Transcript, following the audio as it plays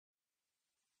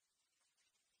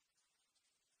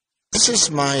This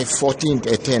is my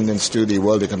 14th attendance to the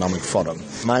World Economic Forum.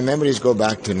 My memories go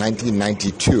back to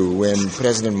 1992 when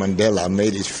President Mandela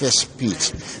made his first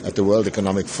speech at the World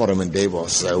Economic Forum in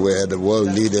Davos, where the world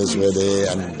leaders were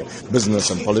there and business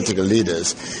and political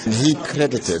leaders. And he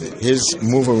credited his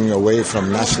moving away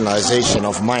from nationalization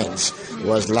of mines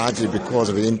was largely because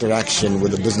of the interaction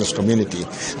with the business community.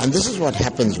 And this is what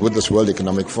happens with this World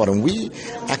Economic Forum. We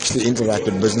actually interact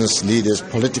with business leaders,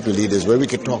 political leaders, where we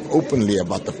can talk openly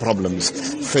about the problems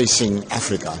facing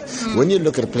Africa. When you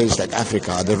look at a place like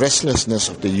Africa, the restlessness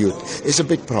of the youth is a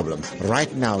big problem.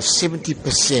 Right now,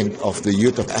 70% of the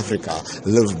youth of Africa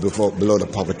live below the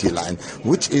poverty line,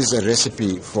 which is a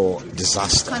recipe for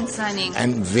disaster. Concerning.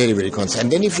 And very, very concerning.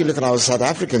 And then if you look at our South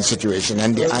African situation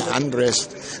and the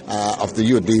unrest of the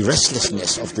youth, the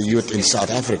restlessness of the youth in South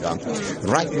Africa,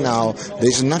 right now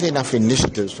there's not enough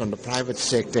initiatives from the private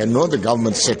sector nor the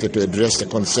government sector to address the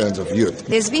concerns of youth.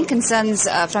 There's been concerns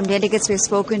from delegates we've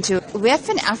spoken to. WEF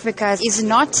in Africa is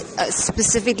not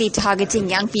specifically targeting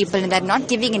young people, and they're not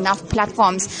giving enough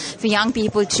platforms for young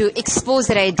people to expose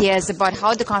their ideas about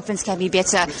how the conference can be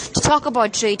better, to talk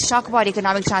about trade, to talk about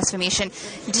economic transformation.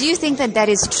 Do you think that that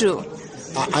is true?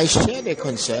 I share their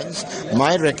concerns.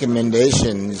 My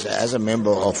recommendations as a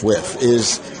member of WEF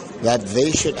is that they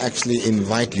should actually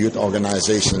invite youth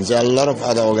organizations. There are a lot of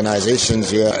other organizations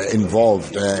here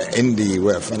involved in the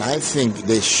WEF, and I think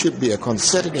there should be a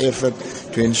concerted effort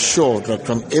to ensure that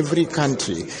from every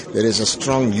country there is a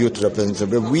strong youth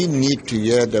representative. We need to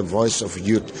hear the voice of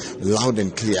youth loud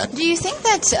and clear. Do you think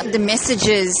that the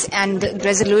messages and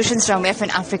resolutions from WEF in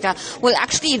Africa will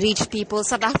actually reach people,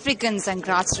 South Africans and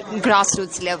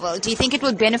grassroots level? Do you think it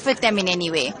will benefit them in any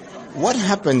way? What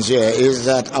happens here is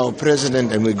that our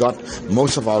president, and we got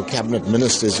most of our cabinet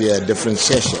ministers here at different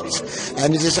sessions,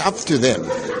 and it is up to them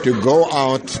to go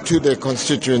out to their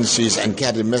constituencies and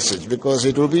carry the message, because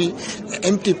it will be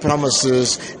empty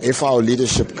promises if our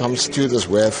leadership comes to this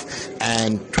WEF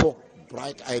and talk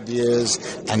bright ideas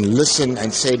and listen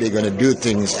and say they're going to do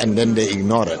things and then they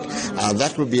ignore it.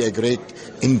 That would be a great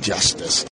injustice.